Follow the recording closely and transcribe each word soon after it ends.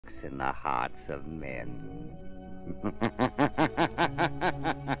in the hearts of men.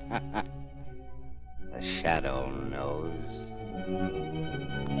 The shadow knows.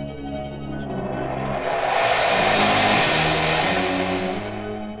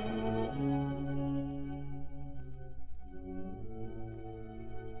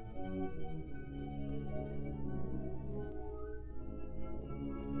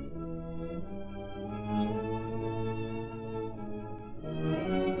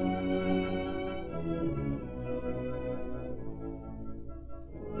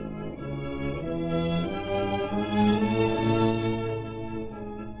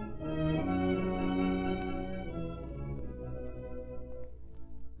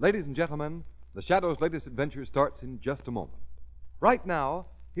 Ladies and gentlemen, the Shadow's latest adventure starts in just a moment. Right now,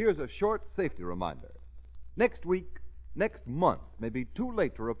 here's a short safety reminder. Next week, next month may be too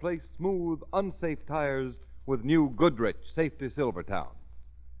late to replace smooth, unsafe tires with new Goodrich Safety Silvertown.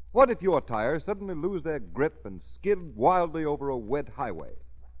 What if your tires suddenly lose their grip and skid wildly over a wet highway?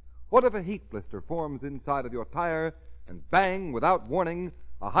 What if a heat blister forms inside of your tire and bang, without warning,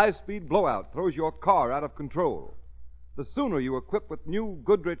 a high-speed blowout throws your car out of control? The sooner you equip with new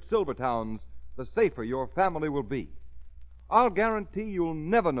Goodrich Silvertowns, the safer your family will be. I'll guarantee you'll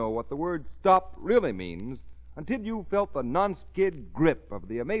never know what the word stop really means until you've felt the non-skid grip of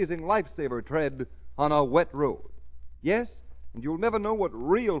the amazing lifesaver tread on a wet road. Yes, and you'll never know what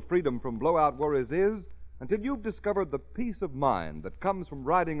real freedom from blowout worries is until you've discovered the peace of mind that comes from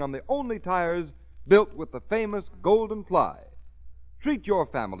riding on the only tires built with the famous Golden Fly. Treat your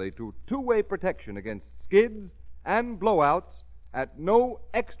family to two-way protection against skids and blowouts at no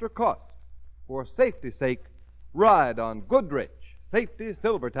extra cost. For safety's sake, ride on Goodrich Safety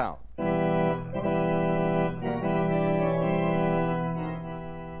Silvertown.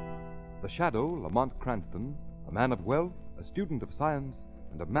 The Shadow, Lamont Cranston, a man of wealth, a student of science,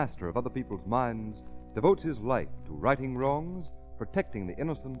 and a master of other people's minds, devotes his life to righting wrongs, protecting the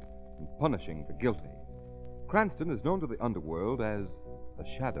innocent, and punishing the guilty. Cranston is known to the underworld as the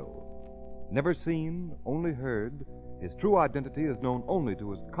Shadow. Never seen, only heard, his true identity is known only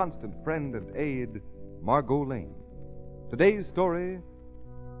to his constant friend and aide, Margot Lane. Today's story,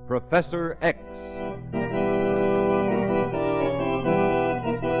 Professor X.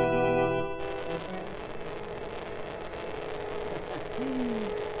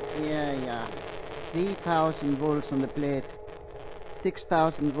 Yeah. 3,000 volts on the plate.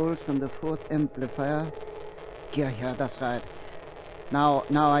 6,000 volts on the fourth amplifier. Yeah, that's right. Now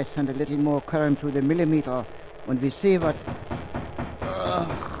I send a little more current to the millimeter when we see what...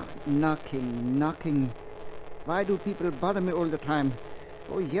 knocking. Why do people bother me all the time?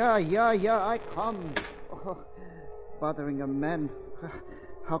 Oh, yeah, I come. Oh, bothering a man.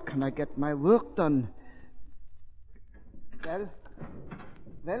 How can I get my work done? Well,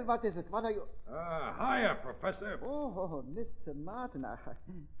 what is it? What are you... Hiya, Professor. Oh, Mr. Martin,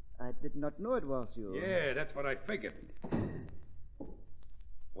 I did not know it was you. Yeah, that's what I figured.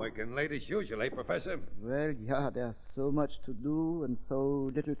 Working late as usual, eh, Professor? Well, yeah, there's so much to do and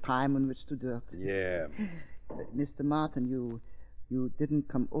so little time in which to do it. Yeah. Mr. Martin, you didn't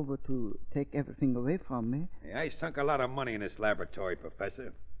come over to take everything away from me. Hey, I sunk a lot of money in this laboratory,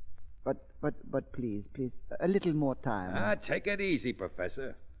 Professor. But please, a little more time. Take it easy,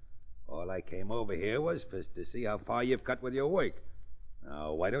 Professor. All I came over here was to see how far you've got with your work.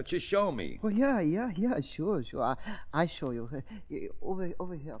 Now, why don't you show me? Oh, yeah, sure. I show you.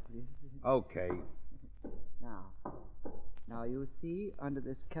 Over here, please. Okay. Now, you see, under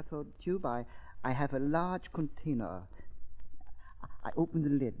this cathode tube, I have a large container. I open the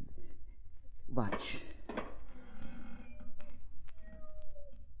lid. Watch.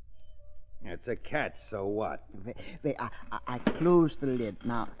 It's a cat, so what? Wait, I close the lid.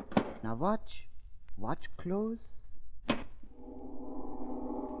 Now watch. Watch close.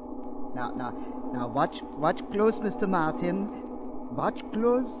 Now watch close, Mr. Martin. Watch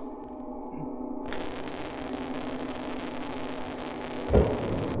close.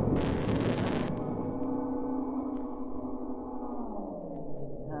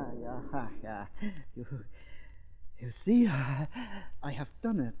 Yeah. You see, I have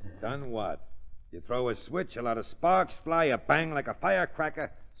done it. Done what? You throw a switch, a lot of sparks fly, a bang like a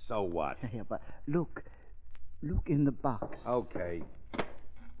firecracker. So what? Yeah, but look in the box. Okay.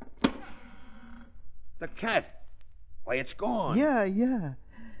 The cat. Why, it's gone. Yeah,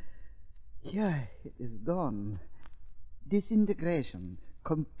 it is gone. Disintegration.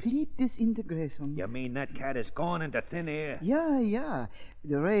 Complete disintegration. You mean that cat is gone into thin air? Yeah.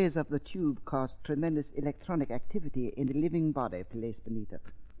 The rays of the tube caused tremendous electronic activity in the living body placed beneath it.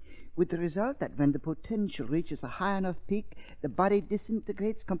 with the result that when the potential reaches a high enough peak, the body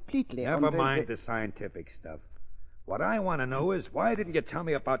disintegrates completely. Never under mind the scientific stuff. What I want to know is, why didn't you tell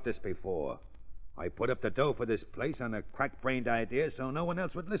me about this before? I put up the dough for this place on a crack-brained idea so no one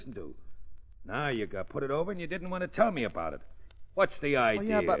else would listen to. Now you got put it over and you didn't want to tell me about it. What's the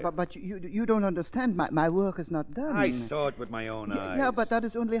idea? Oh, yeah, but you don't understand. My work is not done. I saw it with my own eyes. Yeah, but that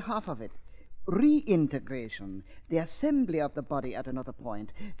is only half of it. Reintegration, the assembly of the body at another point,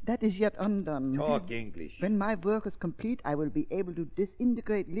 that is yet undone. Talk English. When my work is complete, I will be able to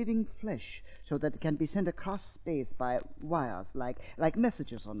disintegrate living flesh so that it can be sent across space by wires, like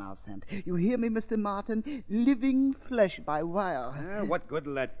messages are now sent. You hear me, Mr. Martin? Living flesh by wire. What good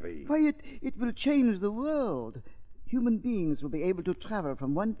will that be? Why, it will change the world. Human beings will be able to travel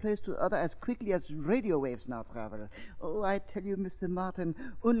from one place to other as quickly as radio waves now travel. Oh, I tell you, Mr. Martin,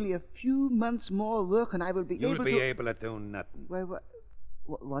 only a few months more work and I will be able to... You'll be able to do nothing. Why,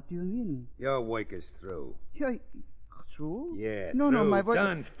 what do you mean? Your work is through. You're through? Yeah, no, through. No, my boy...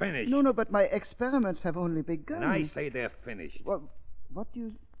 Done, finished. No, but my experiments have only begun. And I say they're finished. Well, why do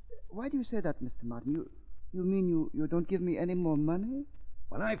you say that, Mr. Martin? You mean you don't give me any more money?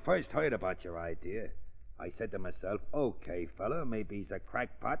 When I first heard about your idea, I said to myself, okay, fella, maybe he's a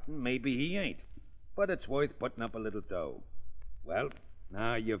crackpot and maybe he ain't. But it's worth putting up a little dough. Well,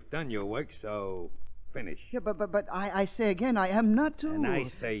 now you've done your work, so finish. Yeah, but I say again, I am not to... And I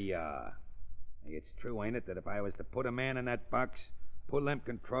say, it's true, ain't it, that if I was to put a man in that box, pull them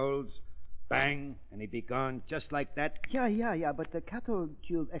controls, bang, and he'd be gone just like that? Yeah, but the cathode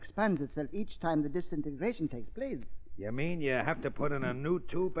tube expands itself each time the disintegration takes place. You mean you have to put in a new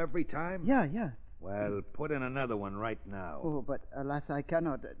tube every time? Yeah. Well, put in another one right now. Oh, but alas, I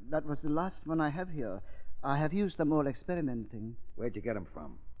cannot. That was the last one I have here. I have used them all experimenting. Where'd you get them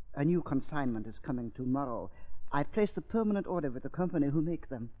from? A new consignment is coming tomorrow. I placed a permanent order with the company who make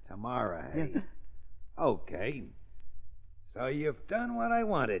them. Tomorrow, eh? Yeah. Okay. So you've done what I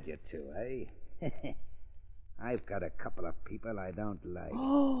wanted you to, eh? I've got a couple of people I don't like.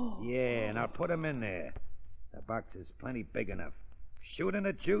 Oh! Yeah, and I'll put them in there. The box is plenty big enough. Shoot in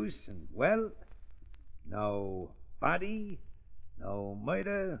the juice, and, well... no body, no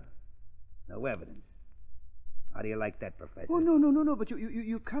murder, no evidence. How do you like that, Professor? Oh, no, but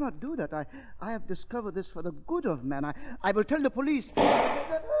you cannot do that. I have discovered this for the good of man. I will tell the police.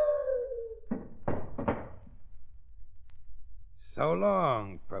 So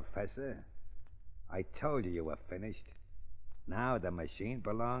long, Professor. I told you were finished. Now the machine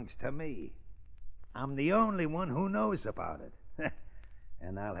belongs to me. I'm the only one who knows about it.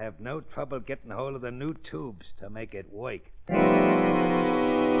 And I'll have no trouble getting hold of the new tubes to make it work.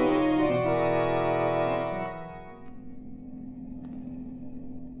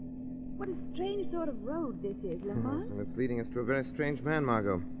 What a strange sort of road this is, Lamont. Yes, and it's leading us to a very strange man,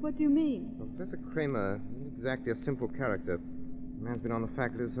 Margot. What do you mean? Professor Kramer isn't exactly a simple character. The man's been on the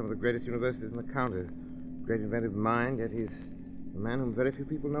faculty of some of the greatest universities in the county. Great inventive mind, yet he's a man whom very few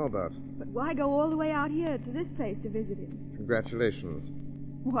people know about. But why go all the way out here to this place to visit him? Congratulations.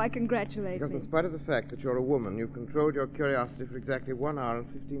 Why congratulate Because me? in spite of the fact that you're a woman, you've controlled your curiosity for exactly 1 hour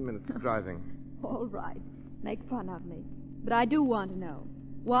and 15 minutes of driving. All right. Make fun of me. But I do want to know.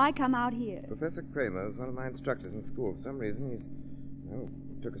 Why come out here? Professor Kramer was one of my instructors in school. For some reason,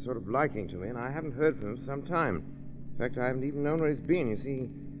 took a sort of liking to me, and I haven't heard from him for some time. In fact, I haven't even known where he's been. You see,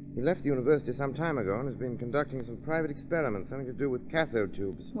 he left the university some time ago and has been conducting some private experiments, something to do with cathode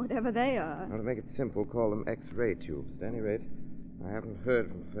tubes. Whatever they are. Now, to make it simple, call them X-ray tubes. At any rate, I haven't heard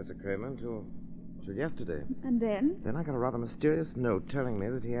from Professor Kramer until yesterday. And then? Then I got a rather mysterious note telling me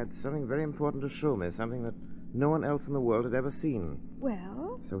that he had something very important to show me, something that no one else in the world had ever seen.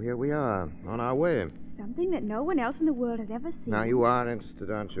 Well? So here we are, on our way. Something that no one else in the world has ever seen. Now, you are interested,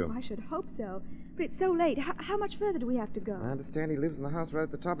 aren't you? Oh, I should hope so. But it's so late. How much further do we have to go? I understand he lives in the house right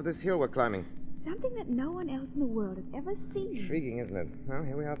at the top of this hill we're climbing. Something that no one else in the world has ever seen. Intriguing, isn't it? Well,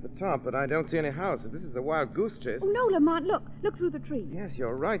 here we are at the top, but I don't see any house. If this is a wild goose chase... Oh, no, Lamont, look. Look through the trees. Yes,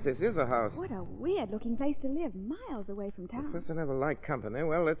 you're right. This is a house. What a weird-looking place to live, miles away from town. Professor never liked company.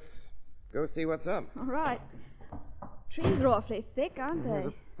 Well, let's go see what's up. All right. Trees are awfully thick, aren't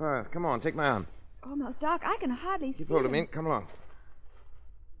There's they? a path. Come on, take my arm. Almost dark. I can hardly see. Keep hold of them. me. Come along.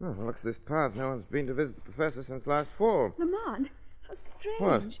 Well, looks this path. No one's been to visit the professor since last fall. Lamont, how strange.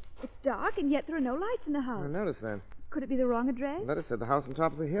 What? It's dark, and yet there are no lights in the house. I noticed that. Could it be the wrong address? The letter said the house on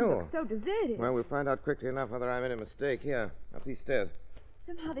top of the It hill. looks so deserted. Well, we'll find out quickly enough whether I made a mistake. Here, up these stairs.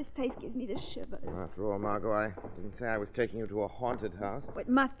 Somehow this place gives me the shivers. Well, after all, Margot, I didn't say I was taking you to a haunted house. Oh, it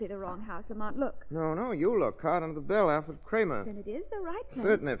must be the wrong house, Lamont. Look. No, you look. Card under the bell, Alfred Kramer. Then it is the right place.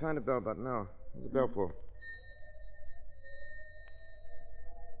 Certainly. Find a bell button now. What's the bell for?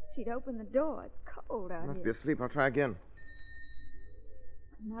 She'd open the door. It's cold out Must here. be asleep. I'll try again.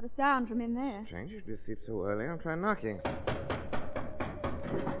 Not a sound from in there. Strange, she'd be asleep so early. I'll try knocking.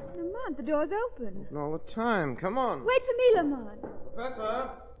 Lamont, the door's open. Open all the time. Come on. Wait for me, Lamont. Professor?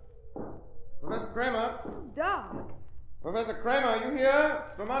 Professor Kramer? Dark. Professor Kramer, are you here?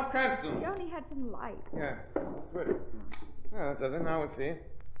 It's Lamont Cranston. We only had some light. Yeah, switch. Oh, that does it. Now we'll see.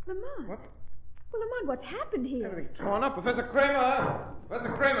 Lamont. What? Well, Lamont, what's happened here? Everything's torn up. Professor Kramer!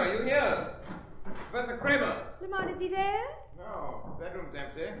 Professor Kramer, are you here? Professor Kramer! Lamont, is he there? No, bedroom's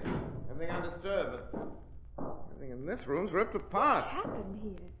empty. Everything undisturbed. But everything in this room's ripped apart. What happened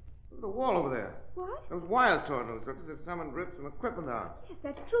here? Look at the wall over there. What? Those wires torn loose. Looks as if someone ripped some equipment out. Yes,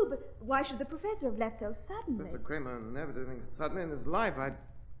 that's true, but why should the professor have left so suddenly? Professor Kramer never did anything suddenly in his life. I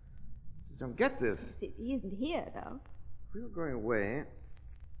just don't get this. He isn't here, though. If we were going away,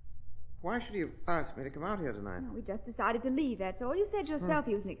 why should he have asked me to come out here tonight? No, we just decided to leave, that's all. You said yourself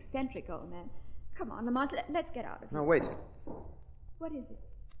he was an eccentric old man. Come on, Lamont, let's get out of here. Now, wait. What is it?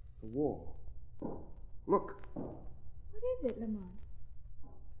 The wall. Look. What is it, Lamont?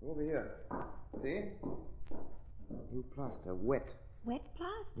 Over here. See? New plaster. Wet. Wet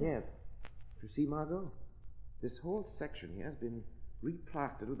plaster? Yes. You see, Margot? This whole section here has been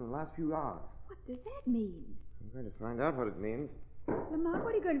replastered within the last few hours. What does that mean? I'm going to find out what it means. Lamont,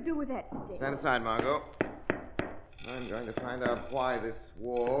 what are you going to do with that stick? Stand aside, Margot. I'm going to find out why this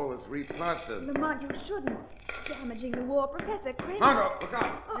wall was replastered. Lamont, you shouldn't. Damaging the wall. Professor Kramer. Margot, look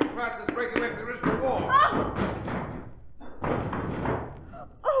out! Oh. Replaster's breaking away from the original wall.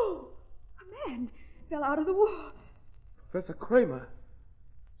 Oh! A man fell out of the wall. Professor Kramer.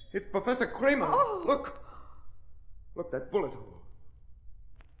 It's Professor Kramer. Oh. Look. Look, that bullet hole.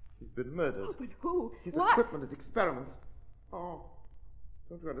 He's been murdered. Oh, but who? His What? equipment, his experiments. Oh,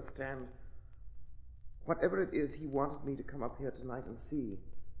 don't you understand? Whatever it is, he wanted me to come up here tonight and see.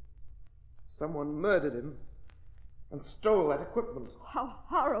 Someone murdered him and stole that equipment. How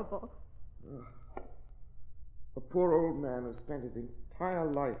horrible. A poor old man who spent his entire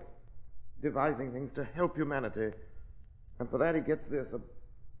life devising things to help humanity. And for that he gets this,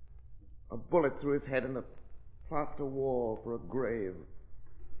 a bullet through his head and a plaster wall for a grave.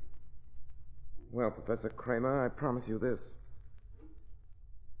 Well, Professor Kramer, I promise you this.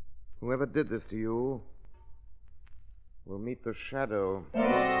 Whoever did this to you will meet the shadow.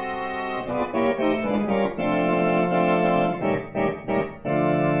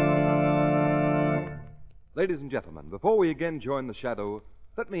 Ladies and gentlemen, before we again join the shadow,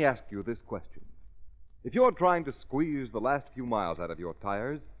 let me ask you this question. If you're trying to squeeze the last few miles out of your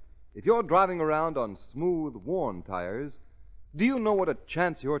tires, if you're driving around on smooth, worn tires, do you know what a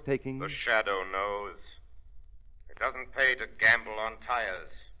chance you're taking? The shadow knows. It doesn't pay to gamble on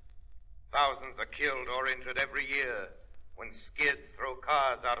tires. Thousands are killed or injured every year when skids throw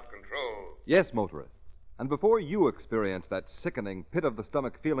cars out of control. Yes, motorists. And before you experience that sickening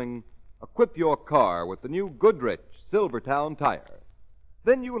pit-of-the-stomach feeling, equip your car with the new Goodrich Silvertown tire.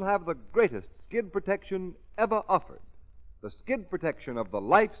 Then you'll have the greatest skid protection ever offered, the skid protection of the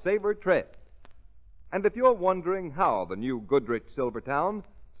Lifesaver tread. And if you're wondering how the new Goodrich Silvertown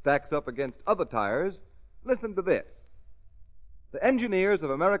stacks up against other tires, listen to this. The engineers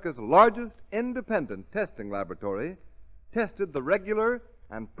of America's largest independent testing laboratory tested the regular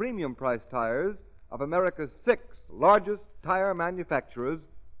and premium price tires of America's 6 largest tire manufacturers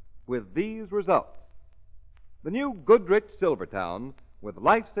with these results. The new Goodrich Silvertown with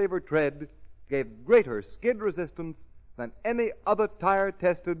Lifesaver tread gave greater skid resistance than any other tire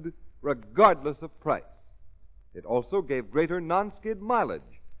tested, regardless of price. It also gave greater non-skid mileage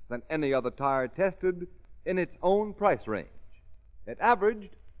than any other tire tested in its own price range. It averaged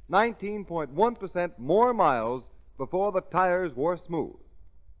 19.1% more miles before the tires wore smooth.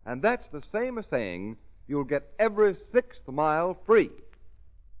 And that's the same as saying you'll get every 6th mile free.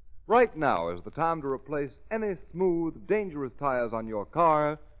 Right now is the time to replace any smooth, dangerous tires on your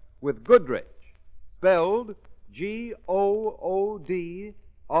car with Goodrich, spelled Goodrich.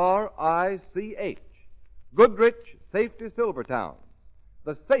 Goodrich Safety Silvertown,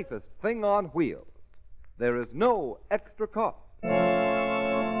 the safest thing on wheels. There is no extra cost.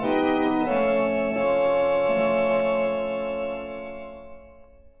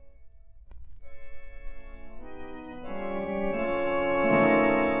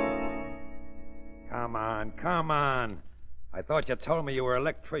 Come on. I thought you told me you were an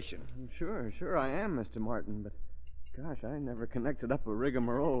electrician. Sure I am, Mr. Martin, but gosh, I never connected up a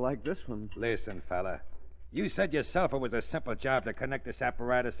rigmarole like this one. Listen, fella. You said yourself it was a simple job to connect this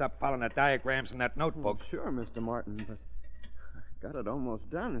apparatus up following the diagrams in that notebook. Sure, Mr. Martin, but I got it almost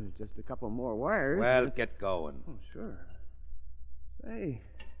done. It's just a couple more wires. Well, get going. Oh, sure. Say,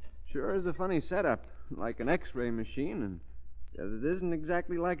 Sure is a funny setup, like an X-ray machine, and it isn't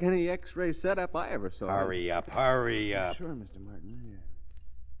exactly like any X-ray setup I ever saw. Hurry up, hurry up. Sure, Mr. Martin. Here.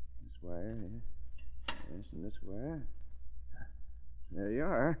 This wire, yeah. Yes, and this wire. There you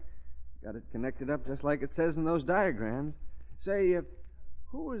are. Got it connected up just like it says in those diagrams. Say,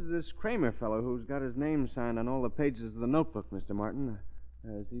 who is this Kramer fellow who's got his name signed on all the pages of the notebook, Mr. Martin?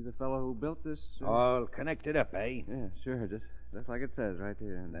 Is he the fellow who built this? All connected up, eh? Yeah, sure. Just like it says right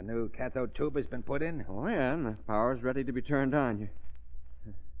here. And the new cathode tube has been put in? Oh, yeah, and the power's ready to be turned on.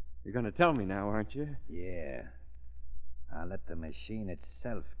 You're going to tell me now, aren't you? Yeah. I'll let the machine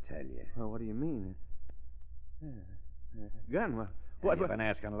itself tell you. Well, what do you mean? Gun? Well, What? You've been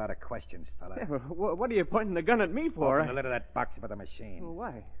asking a lot of questions, fella. Yeah, well, what are you pointing the gun at me for? Open the lid of that box by the machine. Well,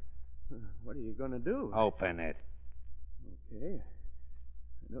 why? What are you going to do? Open it. Okay.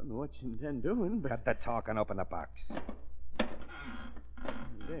 I don't know what you intend doing, but... Cut the talk and open the box.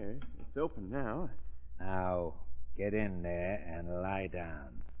 There. It's open now. Now, get in there and lie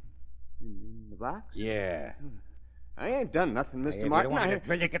down. In the box? Yeah. I ain't done nothing, Mr. Hey, if Martin. you don't want me to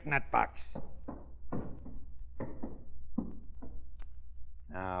drill you, get in that box.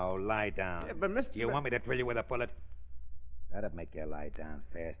 Now, lie down. Yeah, but, Mr. Do you want me to drill you with a bullet? That'd make you lie down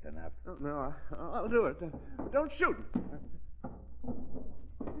fast enough. Oh, no, I'll do it. Don't shoot.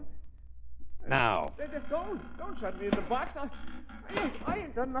 Now. Don't shut me in the box. I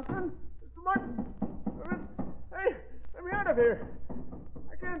ain't done nothing. Mr. Martin. Hey, let me out of here.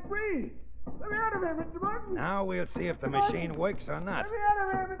 I can't breathe. Let me out of here, Mr. Martin. Now we'll see if the machine works or not. Let me out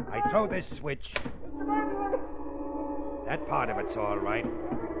of here, Mr. Martin. I throw this switch. Mr. Martin. That part of it's all right.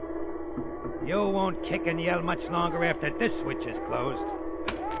 You won't kick and yell much longer after this switch is closed.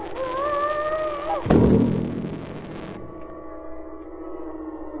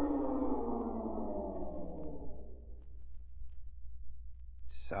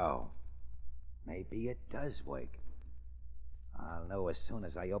 So, maybe it does work. I'll know as soon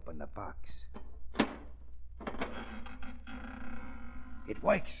as I open the box. It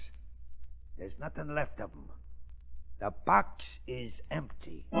works. There's nothing left of them. The box is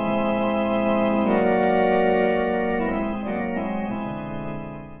empty. All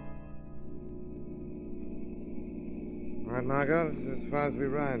right, Margot, this is as far as we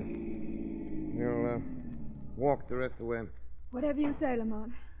ride. We'll walk the rest of the way. Whatever you say,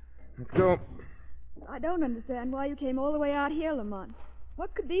 Lamont. Let's go. I don't understand why you came all the way out here, Lamont.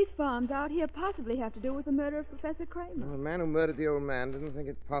 What could these farms out here possibly have to do with the murder of Professor Kramer? Well, the man who murdered the old man didn't think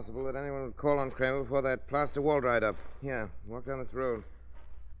it possible that anyone would call on Kramer before that plaster wall dried up. Here, walk down this road.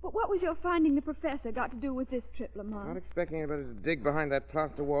 But what was your finding the professor got to do with this trip, Not Lamont? expecting anybody to dig behind that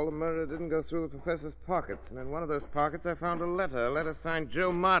plaster wall, the murderer didn't go through the professor's pockets. And in one of those pockets, I found a letter signed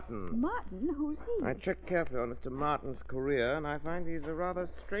Joe Martin. Martin? Who's he? I checked carefully on Mr. Martin's career, and I find he's a rather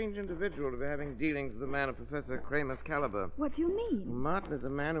strange individual to be having dealings with a man of Professor Kramer's caliber. What do you mean? Martin is a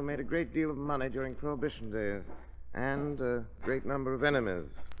man who made a great deal of money during Prohibition days, and a great number of enemies.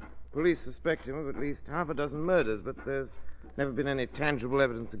 Police suspect him of at least half a dozen murders, but there's never been any tangible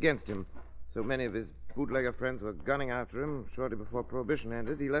evidence against him. So many of his bootlegger friends were gunning after him. Shortly before Prohibition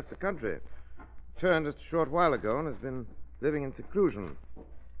ended, he left the country. Returned just a short while ago and has been living in seclusion.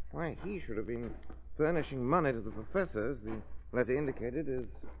 Why he should have been furnishing money to the professor, as the letter indicated, is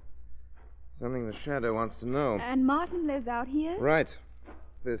something the Shadow wants to know. And Martin lives out here? Right.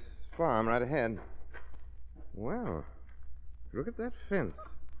 This farm right ahead. Well, look at that fence.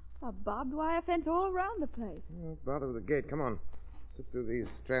 A barbed wire fence all around the place. Don't bother with the gate. Come on. Slip through these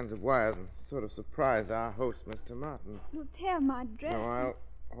strands of wires and sort of surprise our host, Mr. Martin. You'll tear my dress. No, I'll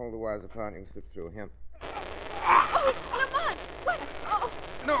hold the wires apart and you can slip through. Here. Oh, Lamont! What? Oh,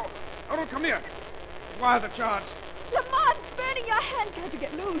 No! Oh, don't come here! Wires are charged. Lamont, it's burning your hand. Can't you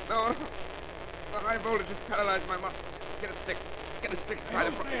get loose? No. The high voltage has paralyzed my muscles. Get a stick. Get a stick. Try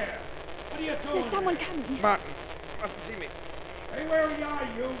to... there. What are you doing? There's someone coming. Martin. Mustn't see me. Hey, where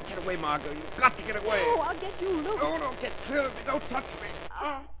are you? Get away, Margot. You've got to get away. Oh, I'll get you loose. No, get clear of me. Don't touch me.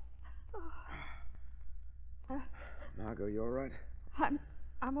 Margot, you all right?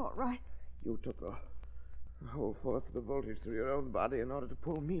 I'm all right. You took the whole force of the voltage through your own body in order to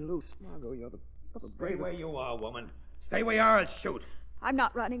pull me loose. Margot, you're the Stay bravest... where you are, woman. Stay where you are and shoot. I'm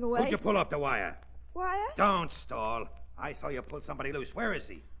not running away. Who'd you pull off the wire? Wire? Don't stall. I saw you pull somebody loose. Where is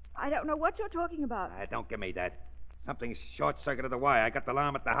he? I don't know what you're talking about. Don't give me that. Something short-circuited the wire. I got the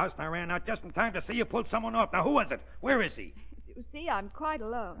alarm at the house, and I ran out just in time to see you pull someone off. Now, who was it? Where is he? You see, I'm quite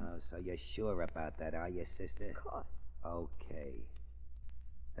alone. Oh, so you're sure about that, are you, sister? Of course. Okay.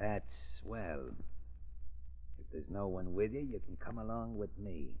 That's swell. If there's no one with you, you can come along with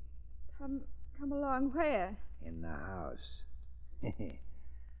me. Come along where? In the house.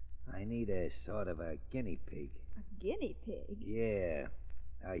 I need a sort of a guinea pig. A guinea pig? Yeah,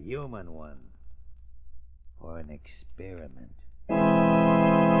 a human one. For an experiment.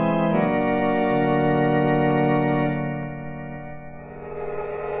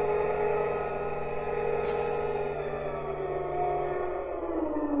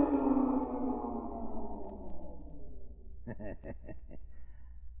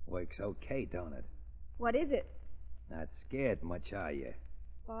 Works okay, don't it? What is it? Not scared much, are you?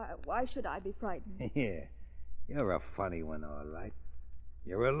 Why should I be frightened? Yeah, you're a funny one, all right.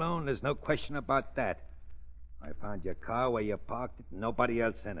 You're alone, there's no question about that. I found your car where you parked it, and nobody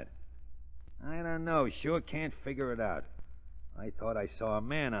else in it. I don't know, sure can't figure it out. I thought I saw a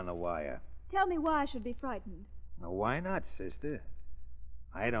man on the wire. Tell me why I should be frightened. Now, why not, sister?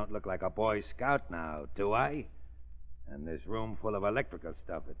 I don't look like a Boy Scout now, do I? And this room full of electrical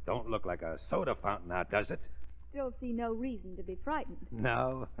stuff, it don't look like a soda fountain now, does it? Still see no reason to be frightened.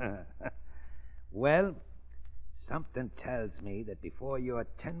 No? Well, something tells me that before you're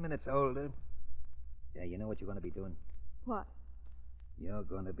 10 minutes older... Yeah, you know what you're going to be doing? What? You're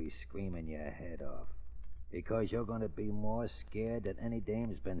going to be screaming your head off. Because you're going to be more scared than any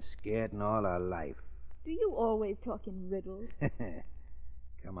dame's been scared in all her life. Do you always talk in riddles?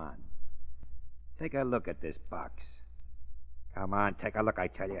 Come on. Take a look at this box. Come on, take a look, I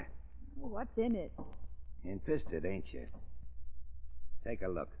tell you. What's in it? Interested, ain't you? Take a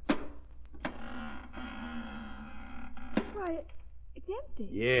look. Why, it's empty.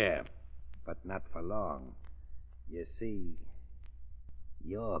 Yeah, but not for long. You see,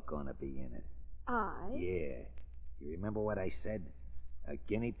 you're gonna be in it. I? Yeah. You remember what I said? A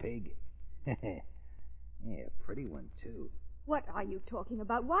guinea pig? Yeah, pretty one, too. What are you talking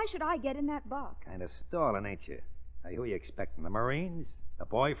about? Why should I get in that box? Kind of stalling, ain't you? Hey, who are you expecting? The Marines? The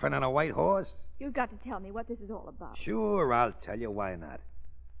boyfriend on a white horse? You've got to tell me what this is all about. Sure, I'll tell you. Why not?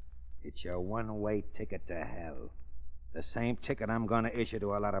 It's your one-way ticket to hell. The same ticket I'm going to issue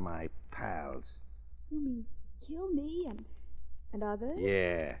to a lot of my pals. You mean kill me and others?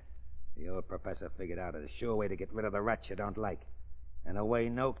 Yeah. The old professor figured out a sure way to get rid of the rats you don't like. And a way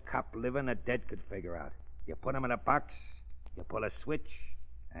no cop living or dead could figure out. You put them in a box, you pull a switch,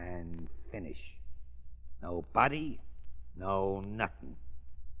 and finish. No body, no nothing.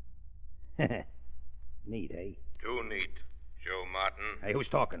 Neat, eh? Too neat, Joe Martin. Hey, who's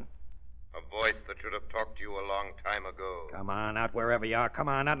talking? A voice that should have talked to you a long time ago. Come on out wherever you are. Come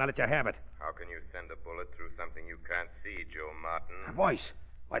on out and I'll let you have it. How can you send a bullet through something you can't see, Joe Martin? A voice.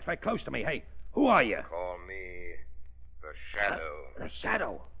 Why, it's right close to me. Hey, who are you? Call me the Shadow. The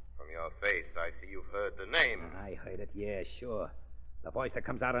Shadow. From your face, I see you've heard the name. I heard it, yeah, sure. The voice that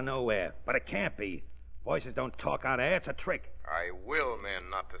comes out of nowhere. But it can't be. Voices don't talk out of air. It's a trick. I will men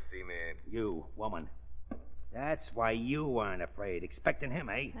not to see me. You, woman. That's why you weren't afraid. Expecting him,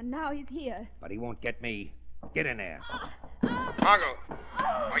 eh? And now he's here. But he won't get me. Get in there. Margot,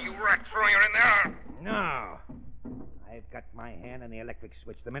 are you rats throwing her in there? No. I've got my hand on the electric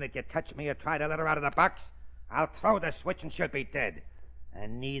switch. The minute you touch me or try to let her out of the box, I'll throw the switch and she'll be dead.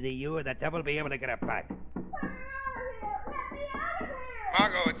 And neither you or the devil will be able to get her back.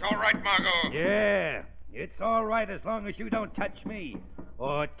 Margot, it's all right, Margot. Yeah, it's all right as long as you don't touch me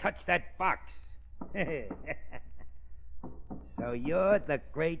or touch that box. So you're the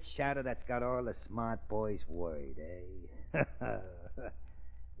great Shadow that's got all the smart boys worried, eh?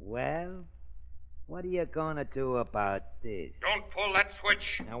 Well, what are you going to do about this? Don't pull that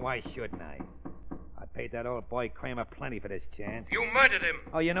switch. Now, why shouldn't I? I paid that old boy Kramer plenty for this chance. You murdered him.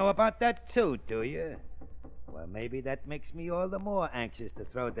 Oh, you know about that, too, do you? Well, maybe that makes me all the more anxious to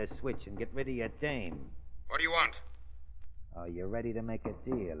throw the switch and get rid of your dame. What do you want? Oh, you're ready to make a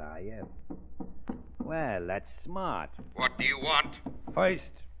deal, are you? Well, that's smart. What do you want?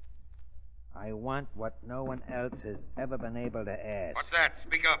 First, I want what no one else has ever been able to ask. What's that?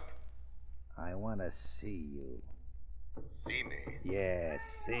 Speak up. I want to see you. See me? Yeah,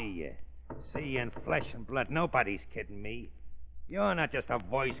 see you. See you in flesh and blood. Nobody's kidding me. You're not just a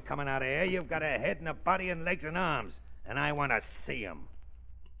voice coming out of air. You've got a head and a body and legs and arms. And I want to see them.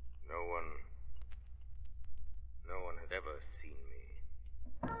 No one has ever seen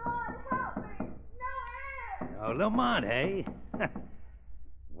me. Lord, help me! No air! Oh, Lamont, eh?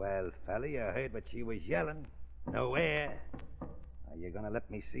 Well, fella, you heard what she was yelling. No air. Are you going to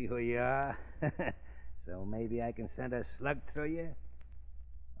let me see who you are? So maybe I can send a slug through you?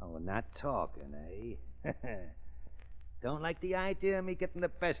 Oh, not talking, eh? Don't like the idea of me getting the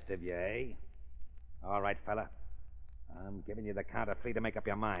best of you, eh? All right, fella. I'm giving you the count of 3 to make up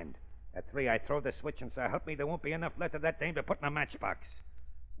your mind. At 3, I throw the switch, and so help me, there won't be enough left of that dame to put in a matchbox.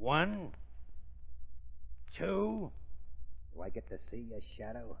 1, 2... Do I get to see your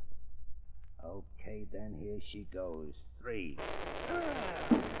Shadow? Okay, then here she goes. 3. It's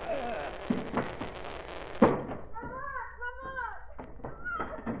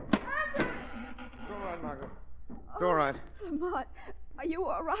all right, Margot. It's all right. Lamont, are you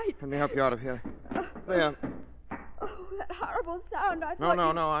all right? Let me help you out of here. There. Oh, that horrible sound. I No, thought no,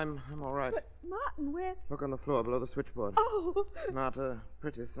 you... no. I'm all right. But, Martin, where... Look on the floor below the switchboard. Oh. Not a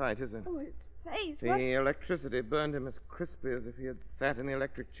pretty sight, is it? Oh, his face. The What? electricity burned him as crisply as if he had sat in the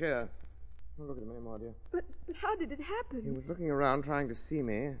electric chair. Oh, look at him anymore, dear. But how did it happen? He was looking around trying to see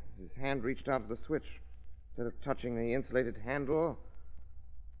me as his hand reached out to the switch. Instead of touching the insulated handle,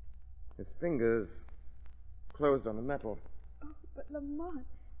 his fingers closed on the metal. Oh, but Lamont,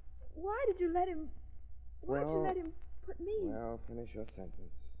 why did you let him... Why'd you let him put me... Well, finish your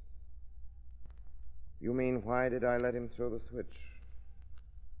sentence. You mean, why did I let him throw the switch?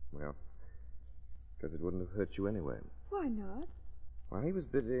 Well, because it wouldn't have hurt you anyway. Why not? While he was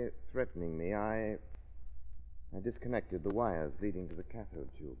busy threatening me, I disconnected the wires leading to the cathode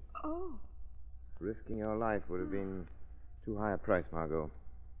tube. Oh. Risking your life would have been too high a price, Margot.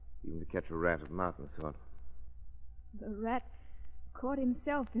 Even to catch a rat of Martin's sort. The rat caught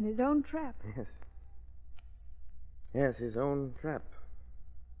himself in his own trap. Yes. Yes, his own trap.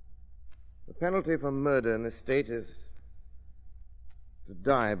 The penalty for murder in this state is to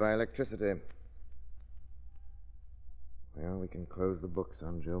die by electricity. Well, we can close the books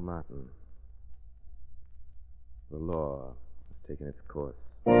on Joe Martin. The law has taken its course.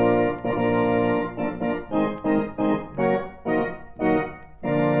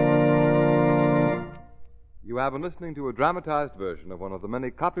 You have been listening to a dramatized version of one of the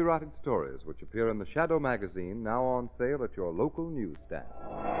many copyrighted stories which appear in the Shadow magazine, now on sale at your local newsstand.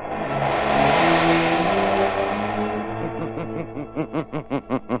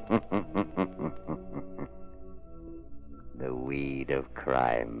 The weed of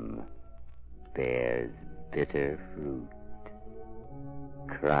crime bears bitter fruit.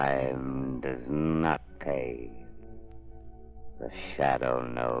 Crime does not pay. The Shadow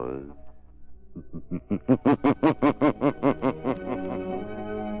knows.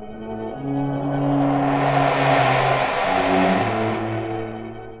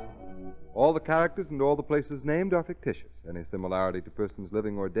 All the characters and all the places named are fictitious. Any similarity to persons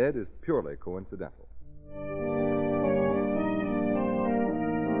living or dead is purely coincidental.